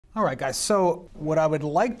All right, guys, so what I would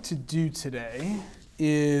like to do today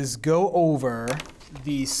is go over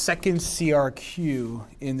the second CRQ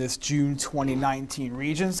in this June 2019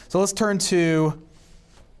 Regents. So let's turn to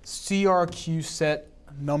CRQ set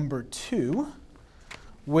number 2,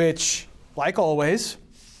 which, like always,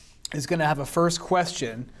 is going to have a first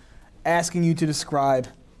question asking you to describe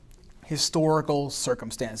historical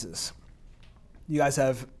circumstances. You guys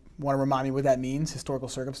want to remind me what that means, historical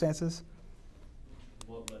circumstances?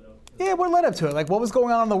 What led up to Yeah, what led up to it? Like, what was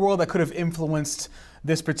going on in the world that could have influenced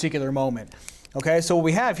this particular moment? Okay, so what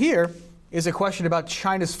we have here is a question about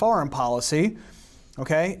China's foreign policy,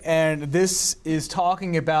 okay? And this is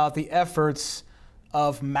talking about the efforts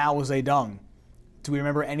of Mao Zedong. Do we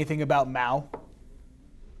remember anything about Mao?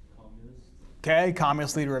 Okay,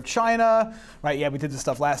 communist leader of China, right? Yeah, we did this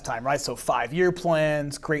stuff last time, right? So 5-year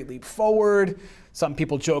plans, Great Leap Forward. Some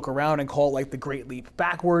people joke around and call it like the Great Leap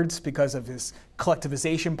Backwards because of his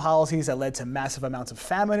collectivization policies that led to massive amounts of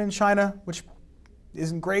famine in China, which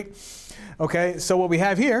isn't great. Okay, so what we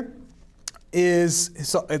have here is,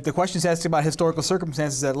 the question is asking about historical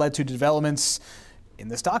circumstances that led to developments in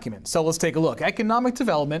this document. So let's take a look. Economic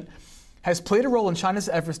development has played a role in China's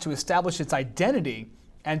efforts to establish its identity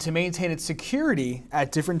and to maintain its security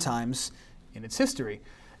at different times in its history.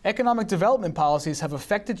 Economic development policies have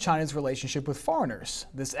affected China's relationship with foreigners.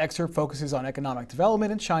 This excerpt focuses on economic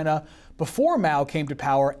development in China before Mao came to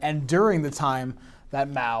power and during the time that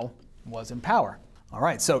Mao was in power. All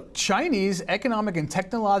right, so Chinese economic and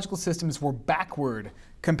technological systems were backward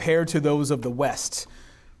compared to those of the West.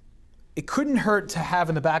 It couldn't hurt to have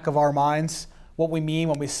in the back of our minds what we mean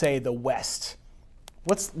when we say the West.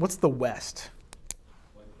 What's the West?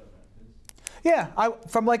 Yeah,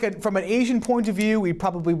 from an Asian point of view, we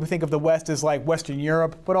probably would think of the West as like Western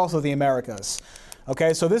Europe, but also the Americas.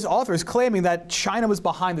 Okay, so this author is claiming that China was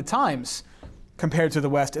behind the times compared to the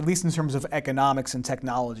West, at least in terms of economics and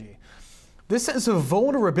technology. This sense of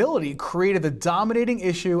vulnerability created the dominating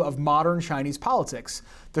issue of modern Chinese politics,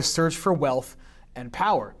 the search for wealth and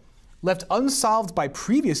power. Left unsolved by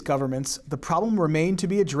previous governments, the problem remained to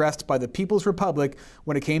be addressed by the People's Republic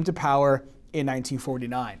when it came to power in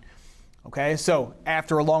 1949. Okay, so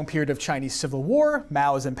after a long period of Chinese civil war,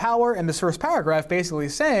 Mao is in power, and this first paragraph basically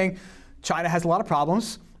is saying China has a lot of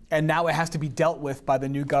problems, and now it has to be dealt with by the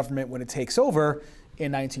new government when it takes over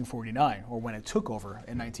in 1949, or when it took over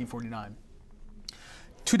in 1949.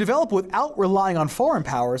 To develop without relying on foreign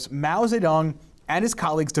powers, Mao Zedong and his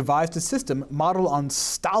colleagues devised a system modeled on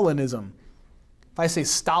Stalinism. If I say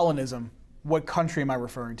Stalinism, what country am I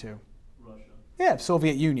referring to? Russia. Yeah,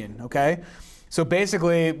 Soviet Union, okay? So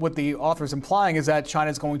basically what the author is implying is that China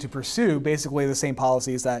is going to pursue basically the same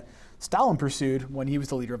policies that Stalin pursued when he was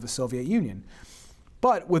the leader of the Soviet Union,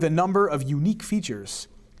 but with a number of unique features.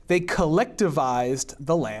 They collectivized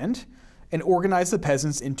the land and organized the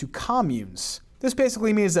peasants into communes. This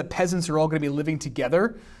basically means that peasants are all going to be living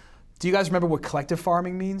together. Do you guys remember what collective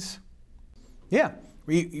farming means? Yeah.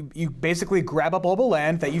 You basically grab up all the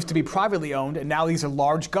land that used to be privately owned, and now these are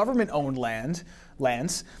large government-owned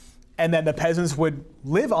lands, and then the peasants would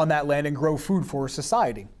live on that land and grow food for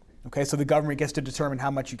society. Okay, so the government gets to determine how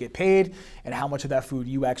much you get paid and how much of that food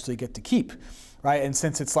you actually get to keep, right? And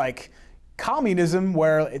since it's like communism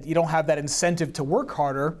where you don't have that incentive to work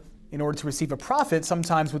harder in order to receive a profit,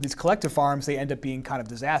 sometimes with these collective farms, they end up being kind of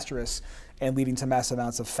disastrous and leading to massive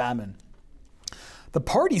amounts of famine. The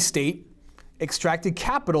party state extracted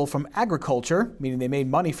capital from agriculture, meaning they made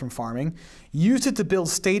money from farming, used it to build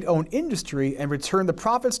state-owned industry, and returned the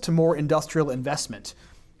profits to more industrial investment.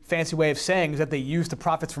 Fancy way of saying is that they used the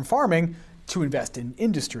profits from farming to invest in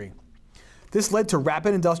industry. This led to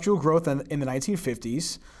rapid industrial growth in the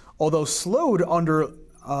 1950s, although slowed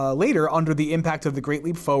later under the impact of the Great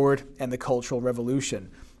Leap Forward and the Cultural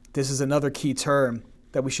Revolution. This is another key term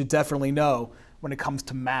that we should definitely know when it comes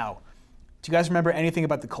to Mao. Do you guys remember anything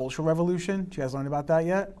about the Cultural Revolution? Did you guys learn about that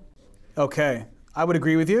yet? Okay, I would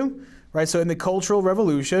agree with you, right? So in the Cultural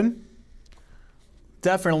Revolution,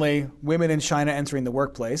 definitely women in China entering the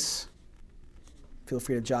workplace. Feel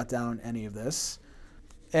free to jot down any of this.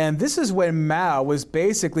 And this is when Mao was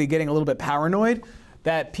basically getting a little bit paranoid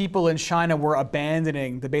that people in China were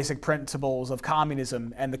abandoning the basic principles of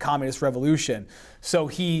communism and the communist revolution. So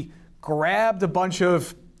he grabbed a bunch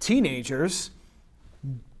of teenagers,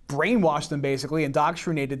 brainwashed them basically,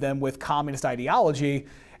 indoctrinated them with communist ideology,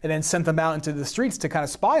 and then sent them out into the streets to kind of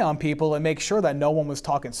spy on people and make sure that no one was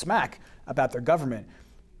talking smack about their government.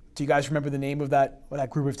 Do you guys remember the name of that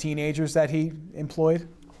group of teenagers that he employed?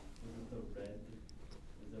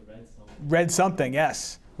 Red something,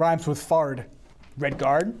 yes. Rhymes with fard. Red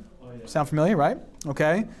Guard. Oh, yeah. Sound familiar, right?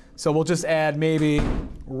 Okay. So we'll just add maybe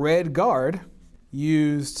Red Guard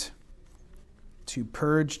used to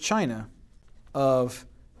purge China of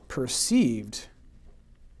perceived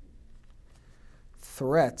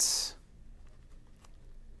threats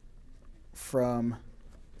from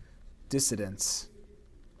dissidents.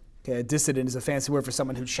 Okay, a dissident is a fancy word for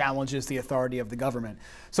someone who challenges the authority of the government.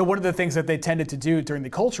 So one of the things that they tended to do during the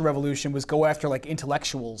Cultural Revolution was go after like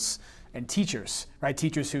intellectuals and teachers, right?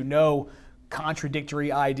 Teachers who know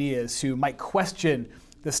contradictory ideas, who might question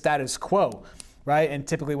the status quo, right? And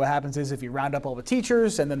typically what happens is if you round up all the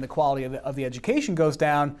teachers and then the quality of the education goes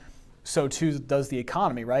down, so too does the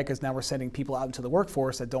economy, right? Because now we're sending people out into the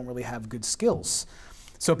workforce that don't really have good skills.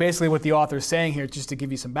 So basically what the author is saying here, just to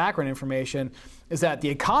give you some background information, is that the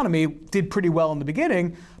economy did pretty well in the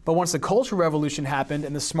beginning, but once the Cultural Revolution happened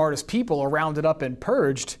and the smartest people are rounded up and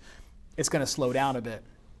purged, it's going to slow down a bit.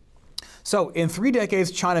 So in 3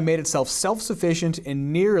 decades, China made itself self-sufficient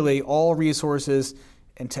in nearly all resources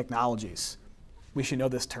and technologies. We should know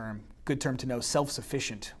this term. Good term to know,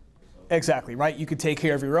 self-sufficient. Exactly, right? You could take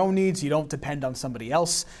care of your own needs. You don't depend on somebody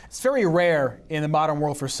else. It's very rare in the modern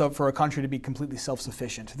world for a country to be completely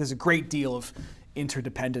self-sufficient. There's a great deal of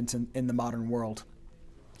interdependence in the modern world.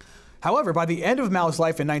 However, by the end of Mao's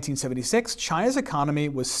life in 1976, China's economy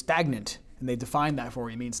was stagnant, and they defined that for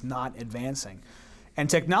you, it means not advancing. And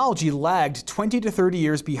technology lagged 20 to 30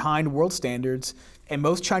 years behind world standards, and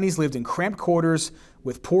most Chinese lived in cramped quarters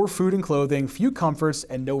with poor food and clothing, few comforts,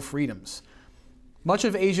 and no freedoms. Much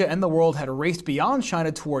of Asia and the world had raced beyond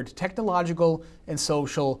China toward technological and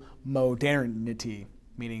social modernity,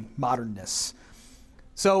 meaning modernness.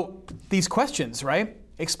 So these questions, right?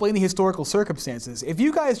 Explain the historical circumstances. If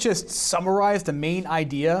you guys just summarize the main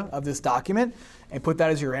idea of this document and put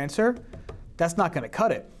that as your answer, that's not going to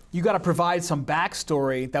cut it. You got to provide some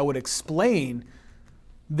backstory that would explain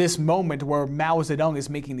this moment where Mao Zedong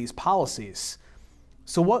is making these policies.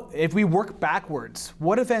 So what if we work backwards?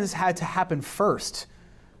 What events had to happen first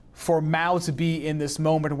for Mao to be in this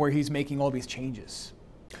moment where he's making all these changes?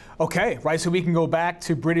 Okay, right, so we can go back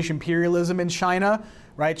to British imperialism in China,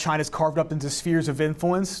 right? China's carved up into spheres of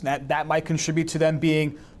influence. That might contribute to them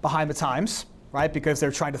being behind the times, right? Because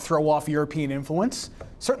they're trying to throw off European influence.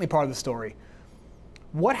 Certainly part of the story.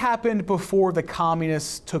 What happened before the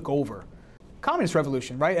communists took over? Communist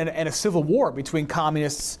revolution, right? And a civil war between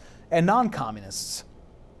communists and non-communists.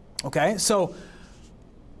 Okay, so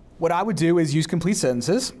what I would do is use complete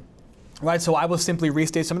sentences, right? So I will simply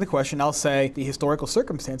restate some of the question. I'll say the historical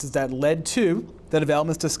circumstances that led to the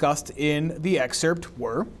developments discussed in the excerpt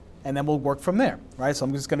were, and then we'll work from there, right? So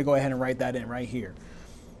I'm just going to go ahead and write that in right here.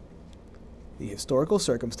 The historical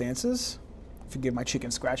circumstances, forgive my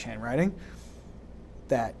chicken scratch handwriting,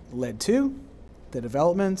 that led to the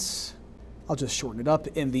developments, I'll just shorten it up,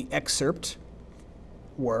 in the excerpt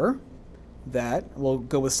were, that, we'll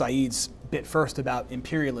go with Saeed's bit first about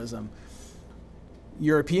imperialism.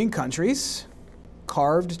 European countries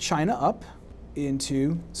carved China up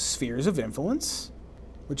into spheres of influence,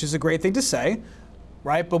 which is a great thing to say,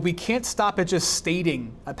 right? But we can't stop at just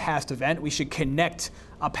stating a past event. We should connect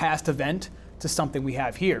a past event to something we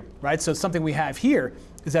have here, right? So something we have here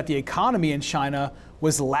is that the economy in China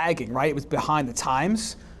was lagging, right? It was behind the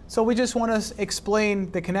times. So we just want to explain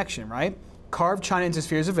the connection, right? Carved China into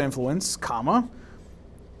spheres of influence, comma,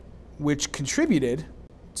 which contributed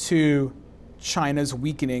to China's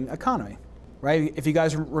weakening economy, right? If you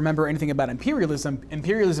guys remember anything about imperialism,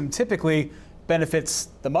 imperialism typically benefits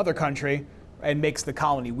the mother country and makes the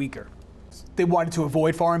colony weaker. They wanted to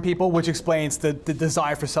avoid foreign people, which explains the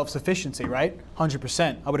desire for self-sufficiency, right?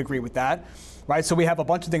 100%, I would agree with that, right? So we have a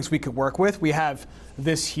bunch of things we could work with. We have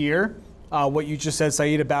this here, what you just said,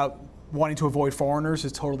 Saeed, about wanting to avoid foreigners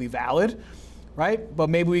is totally valid, right? But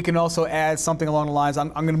maybe we can also add something along the lines,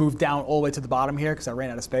 I'm going to move down all the way to the bottom here because I ran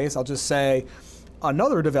out of space. I'll just say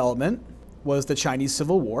another development was the Chinese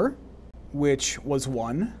Civil War, which was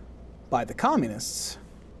won by the communists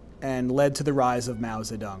and led to the rise of Mao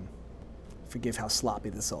Zedong. Forgive how sloppy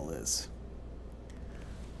this all is.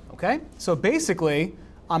 Okay, so basically,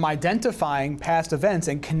 I'm identifying past events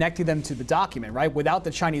and connecting them to the document, right? Without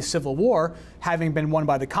the Chinese Civil War having been won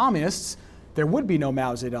by the communists, there would be no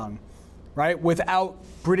Mao Zedong, right? Without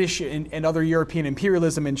British and other European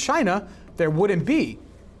imperialism in China, there wouldn't be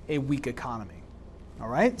a weak economy, all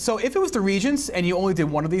right? So if it was the Regents and you only did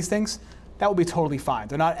one of these things, that would be totally fine.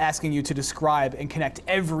 They're not asking you to describe and connect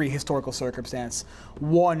every historical circumstance.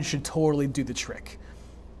 One should totally do the trick.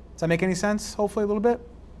 Does that make any sense? Hopefully a little bit?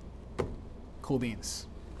 Cool beans.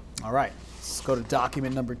 All right, let's go to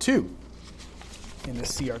document number 2 in the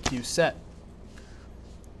CRQ set.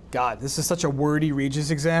 God, this is such a wordy Regents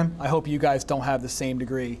exam. I hope you guys don't have the same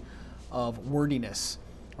degree of wordiness.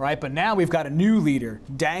 right? But now we've got a new leader,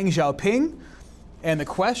 Deng Xiaoping, and the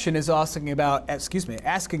question is asking about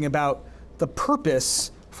the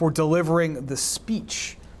purpose for delivering the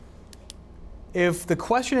speech. If the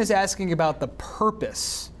question is asking about the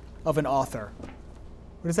purpose of an author,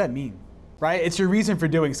 what does that mean, right? It's your reason for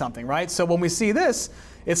doing something, right? So when we see this,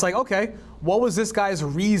 it's like, okay, what was this guy's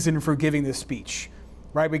reason for giving this speech,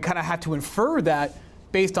 right? We kind of have to infer that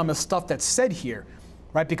based on the stuff that's said here,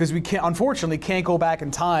 right? Because we unfortunately can't go back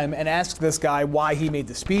in time and ask this guy why he made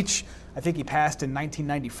the speech. I think he passed in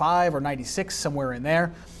 1995 or 96, somewhere in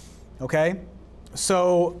there, okay?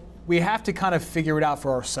 So we have to kind of figure it out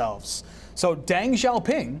for ourselves. So Deng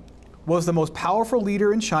Xiaoping was the most powerful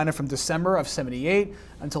leader in China from December of '78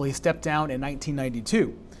 until he stepped down in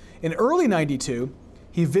 1992. In early '92,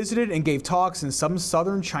 he visited and gave talks in some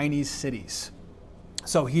southern Chinese cities.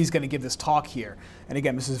 So he's going to give this talk here. And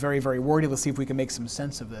again, this is very, very wordy. Let's see if we can make some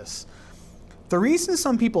sense of this. The reason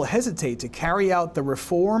some people hesitate to carry out the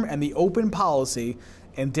reform and the open policy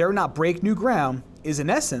and dare not break new ground is in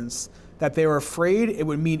essence that they are afraid it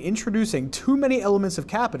would mean introducing too many elements of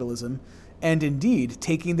capitalism and indeed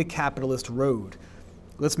taking the capitalist road.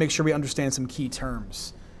 Let's make sure we understand some key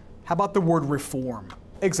terms. How about the word reform?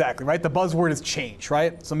 Exactly, right? The buzzword is change,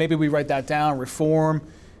 right? So maybe we write that down, reform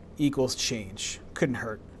equals change. Couldn't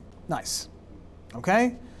hurt. Nice.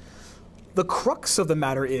 Okay? The crux of the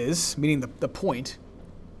matter is, meaning the point,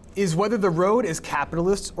 is whether the road is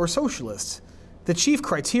capitalist or socialist. The chief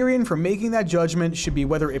criterion for making that judgment should be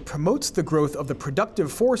whether it promotes the growth of the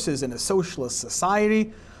productive forces in a socialist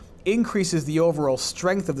society, increases the overall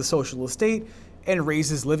strength of the socialist state, and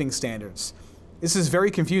raises living standards. This is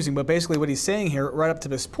very confusing, but basically what he's saying here, right up to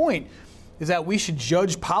this point, is that we should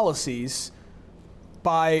judge policies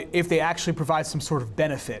by if they actually provide some sort of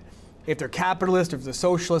benefit. If they're capitalist, if they're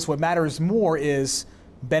socialist, what matters more is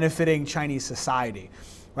benefiting Chinese society,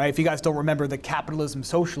 right? If you guys don't remember the capitalism,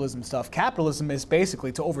 socialism stuff, capitalism is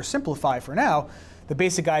basically, to oversimplify for now, the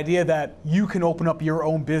basic idea that you can open up your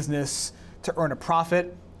own business to earn a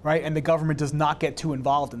profit, right? And the government does not get too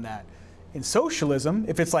involved in that. In socialism,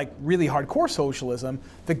 if it's like really hardcore socialism,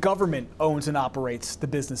 the government owns and operates the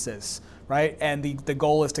businesses, right? And the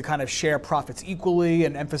goal is to kind of share profits equally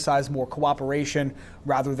and emphasize more cooperation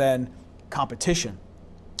rather than competition.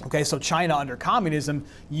 Okay, so China under communism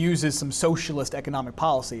uses some socialist economic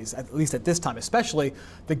policies, at least at this time especially,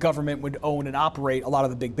 the government would own and operate a lot of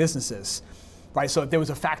the big businesses, right? So if there was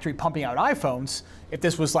a factory pumping out iPhones, if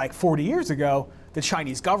this was like 40 years ago, the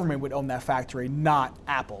Chinese government would own that factory, not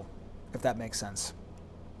Apple, if that makes sense,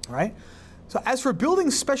 all right? So as for building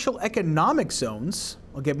special economic zones,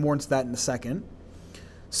 I'll get more into that in a second,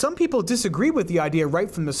 some people disagree with the idea right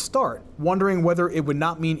from the start, wondering whether it would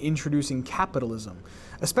not mean introducing capitalism.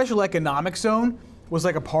 A special economic zone was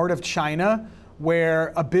like a part of China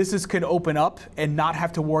where a business could open up and not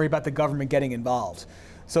have to worry about the government getting involved.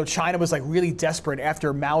 So China was like really desperate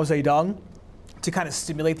after Mao Zedong to kind of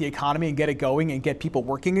stimulate the economy and get it going and get people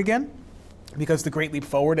working again, because the Great Leap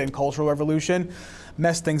Forward and Cultural Revolution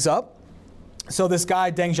messed things up. So this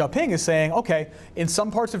guy, Deng Xiaoping, is saying, okay, in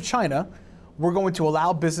some parts of China, we're going to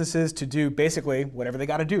allow businesses to do basically whatever they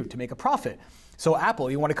got to do to make a profit. So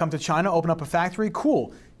Apple, you want to come to China, open up a factory?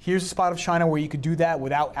 Cool. Here's a spot of China where you could do that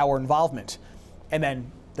without our involvement. And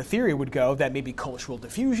then the theory would go that maybe cultural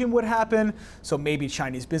diffusion would happen. So maybe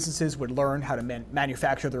Chinese businesses would learn how to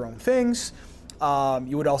manufacture their own things.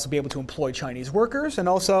 You would also be able to employ Chinese workers and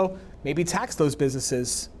also maybe tax those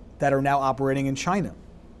businesses that are now operating in China.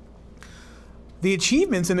 The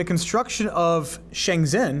achievements in the construction of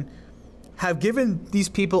Shenzhen have given these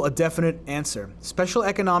people a definite answer. Special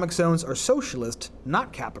economic zones are socialist,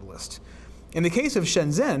 not capitalist. In the case of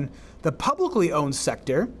Shenzhen, the publicly owned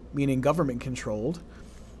sector, meaning government controlled,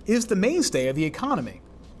 is the mainstay of the economy,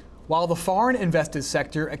 while the foreign invested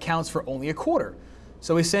sector accounts for only a quarter.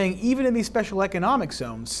 So he's saying even in these special economic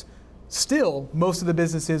zones, still most of the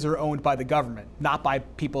businesses are owned by the government, not by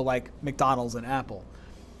people like McDonald's and Apple.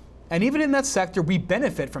 And even in that sector, we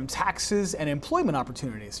benefit from taxes and employment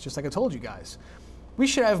opportunities, just like I told you guys. We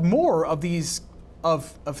should have more of these,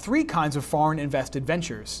 of three kinds of foreign invested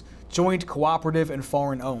ventures: joint, cooperative, and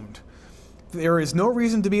foreign owned. There is no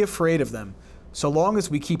reason to be afraid of them. So long as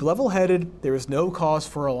we keep level-headed, there is no cause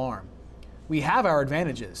for alarm. We have our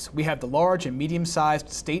advantages. We have the large and medium-sized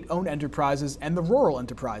state-owned enterprises and the rural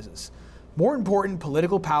enterprises. More important,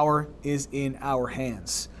 political power is in our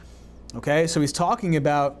hands. Okay, so he's talking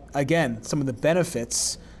about, again, some of the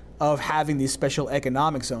benefits of having these special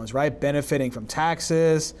economic zones, right? Benefiting from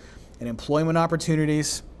taxes and employment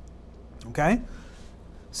opportunities. Okay?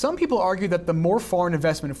 Some people argue that the more foreign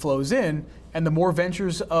investment flows in and the more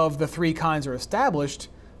ventures of the three kinds are established,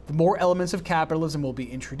 the more elements of capitalism will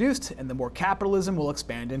be introduced and the more capitalism will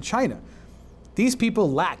expand in China. These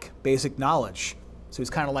people lack basic knowledge. So he's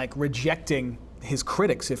kind of like rejecting his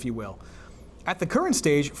critics, if you will. At the current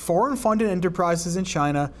stage, foreign-funded enterprises in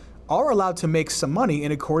China are allowed to make some money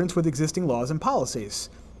in accordance with existing laws and policies.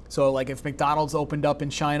 So like if McDonald's opened up in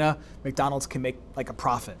China, McDonald's can make like a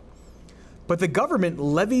profit. But the government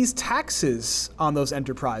levies taxes on those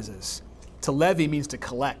enterprises. To levy means to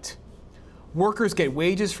collect. Workers get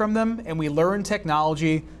wages from them, and we learn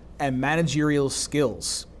technology and managerial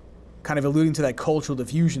skills, kind of alluding to that cultural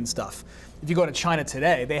diffusion stuff. If you go to China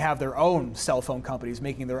today, they have their own cell phone companies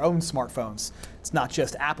making their own smartphones. It's not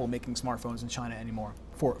just Apple making smartphones in China anymore,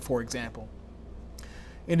 for example.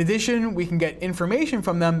 In addition, we can get information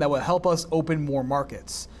from them that will help us open more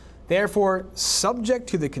markets. Therefore, subject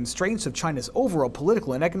to the constraints of China's overall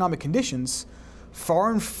political and economic conditions,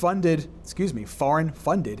 foreign-funded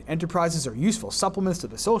enterprises are useful supplements to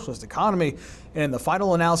the socialist economy, and in the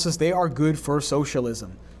final analysis, they are good for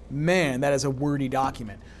socialism. Man, that is a wordy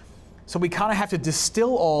document. So we kind of have to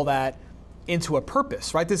distill all that into a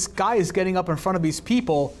purpose, right? This guy is getting up in front of these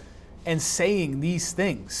people and saying these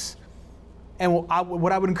things. And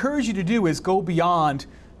what I would encourage you to do is go beyond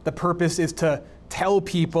the purpose is to tell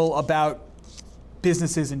people about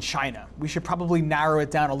businesses in China. We should probably narrow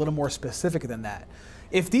it down a little more specific than that.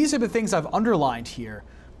 If these are the things I've underlined here,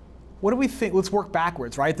 what do we think? Let's work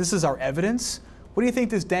backwards, right? This is our evidence. What do you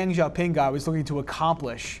think this Deng Xiaoping guy was looking to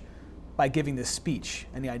accomplish by giving this speech?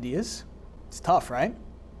 Any ideas? It's tough, right?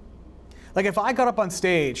 Like if I got up on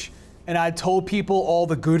stage and I told people all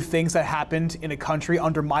the good things that happened in a country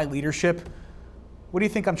under my leadership, what do you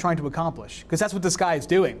think I'm trying to accomplish? Because that's what this guy is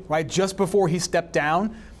doing, right? Just before he stepped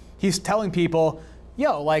down, he's telling people,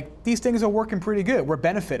 yo, like these things are working pretty good. We're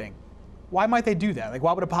benefiting. Why might they do that? Like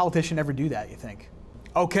why would a politician ever do that, you think?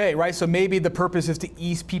 Okay, right, so maybe the purpose is to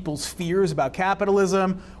ease people's fears about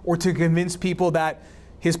capitalism or to convince people that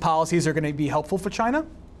his policies are going to be helpful for China.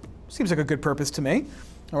 Seems like a good purpose to me.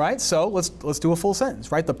 All right, so let's do a full sentence,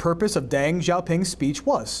 right? The purpose of Deng Xiaoping's speech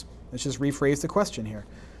was, let's just rephrase the question here.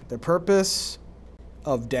 The purpose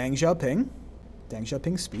of Deng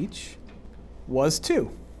Xiaoping's speech was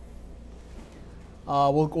to,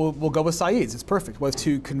 we'll go with Saeed's, it's perfect, was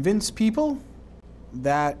to convince people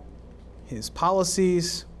that his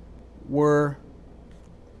policies were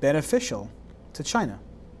beneficial to China.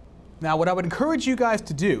 Now, what I would encourage you guys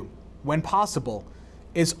to do, when possible,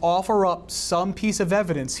 is offer up some piece of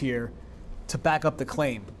evidence here to back up the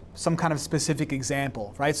claim, some kind of specific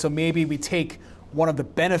example, right? So maybe we take one of the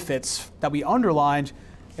benefits that we underlined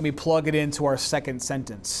and we plug it into our second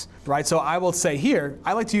sentence, right? So I will say here,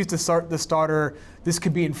 I like to use the starter, this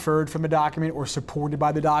could be inferred from a document or supported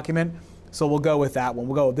by the document. So we'll go with that one.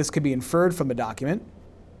 We'll go, this could be inferred from the document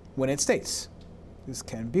when it states. This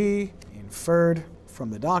can be inferred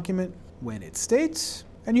from the document when it states.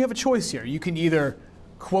 And you have a choice here. You can either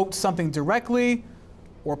quote something directly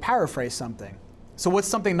or paraphrase something. So what's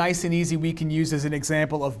something nice and easy we can use as an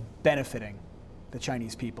example of benefiting the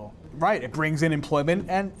Chinese people? Right, it brings in employment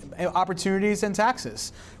and opportunities and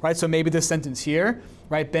taxes. Right, so maybe this sentence here,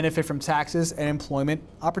 right, benefit from taxes and employment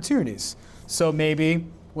opportunities. So maybe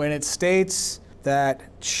when it states that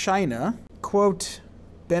China, quote,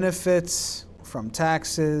 benefits from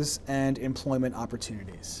taxes and employment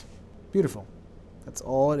opportunities. Beautiful. That's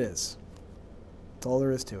all it is. That's all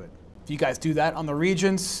there is to it. If you guys do that on the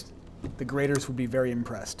Regents, the graders would be very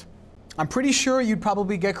impressed. I'm pretty sure you'd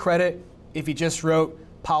probably get credit if you just wrote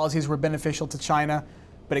policies were beneficial to China,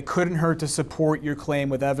 but it couldn't hurt to support your claim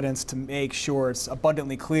with evidence to make sure it's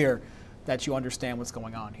abundantly clear that you understand what's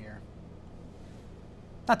going on here.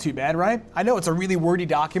 Not too bad, right? I know it's a really wordy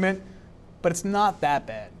document, but it's not that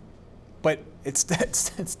bad. But it's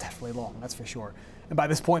definitely long, that's for sure. And by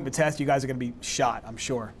this point in the test, you guys are going to be shot, I'm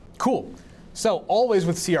sure. Cool. So always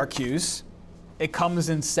with CRQs, it comes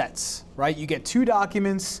in sets, right? You get two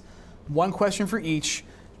documents, one question for each,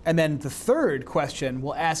 and then the third question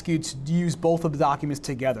will ask you to use both of the documents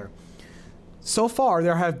together. So far,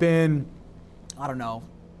 there have been, I don't know,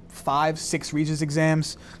 5, 6 Regents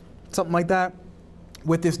exams, something like that,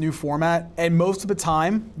 with this new format. And most of the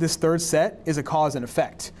time, this third set is a cause and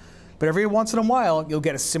effect. But every once in a while, you'll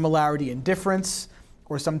get a similarity and difference,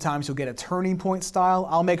 or sometimes you'll get a turning point style.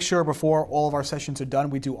 I'll make sure before all of our sessions are done,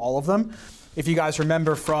 we do all of them. If you guys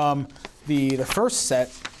remember from the first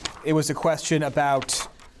set, it was a question about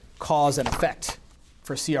cause and effect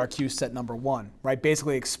for CRQ set number 1, right?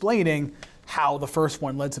 Basically explaining how the first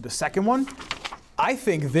one led to the second one. I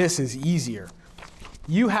think this is easier.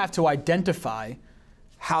 You have to identify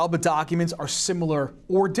how the documents are similar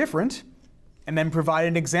or different, and then provide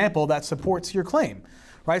an example that supports your claim,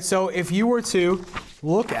 right? So if you were to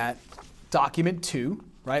look at document 2,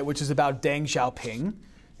 right, which is about Deng Xiaoping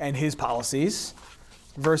and his policies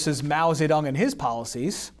versus Mao Zedong and his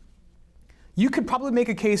policies, you could probably make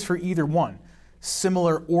a case for either one,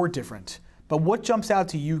 similar or different. But what jumps out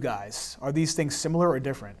to you guys? Are these things similar or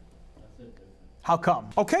different? How come?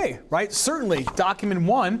 Okay, right, certainly document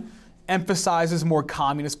 1 emphasizes more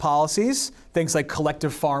communist policies. Things like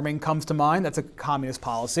collective farming comes to mind. That's a communist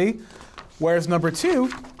policy. Whereas number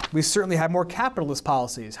 2, we certainly have more capitalist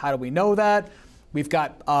policies. How do we know that? We've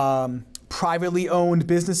got privately owned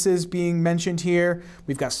businesses being mentioned here.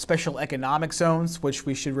 We've got special economic zones, which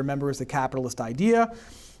we should remember is the capitalist idea.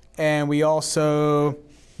 And we also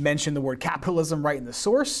mention the word capitalism right in the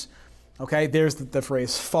source. Okay, there's the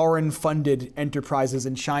phrase foreign-funded enterprises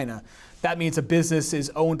in China. That means a business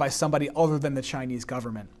is owned by somebody other than the Chinese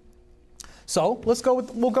government. So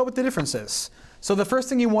we'll go with the differences. So the first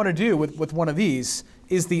thing you want to do with one of these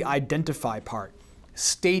is the identify part.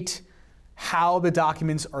 State how the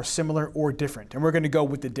documents are similar or different. And we're going to go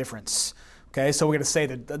with the difference. Okay, so we're going to say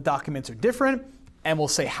that the documents are different, and we'll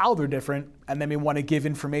say how they're different, and then we want to give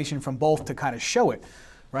information from both to kind of show it.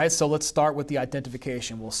 Right, so let's start with the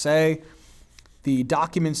identification. We'll say the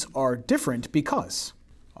documents are different because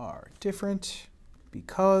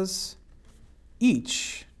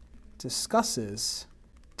each discusses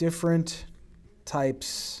different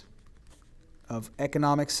types of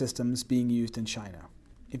economic systems being used in China.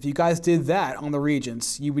 If you guys did that on the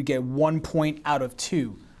Regents, you would get 1 point out of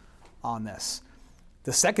 2 on this.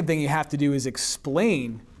 The second thing you have to do is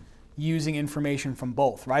explain using information from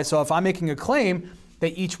both, right? So if I'm making a claim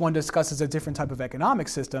that each one discusses a different type of economic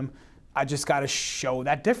system, I just got to show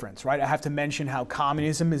that difference, right? I have to mention how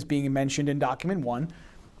communism is being mentioned in document 1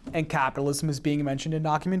 and capitalism is being mentioned in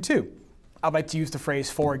document 2. I'd like to use the phrase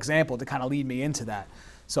for example to kind of lead me into that.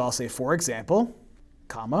 So I'll say for example,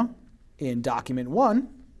 comma, in document 1,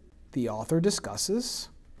 the author discusses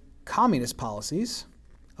communist policies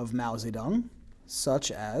of Mao Zedong, such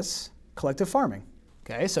as collective farming.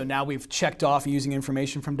 Okay, so now we've checked off using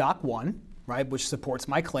information from Doc 1, right, which supports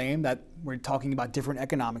my claim that we're talking about different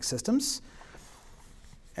economic systems.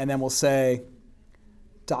 And then we'll say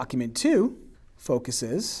document 2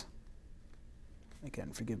 focuses,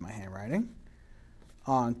 again, forgive my handwriting,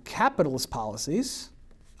 on capitalist policies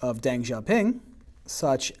of Deng Xiaoping,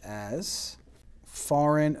 such as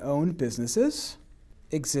foreign-owned businesses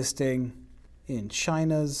existing in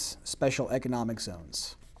China's special economic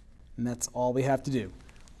zones. And that's all we have to do.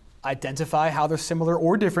 Identify how they're similar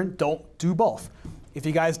or different. Don't do both. If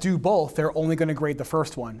you guys do both, they're only going to grade the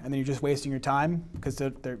first one, and then you're just wasting your time because you're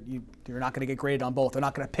not going to get graded on both. They're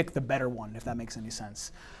not going to pick the better one, if that makes any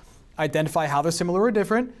sense. Identify how they're similar or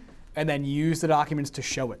different, and then use the documents to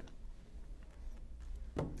show it.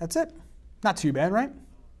 That's it. Not too bad, right?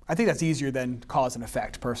 I think that's easier than cause and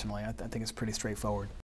effect, personally. I think it's pretty straightforward.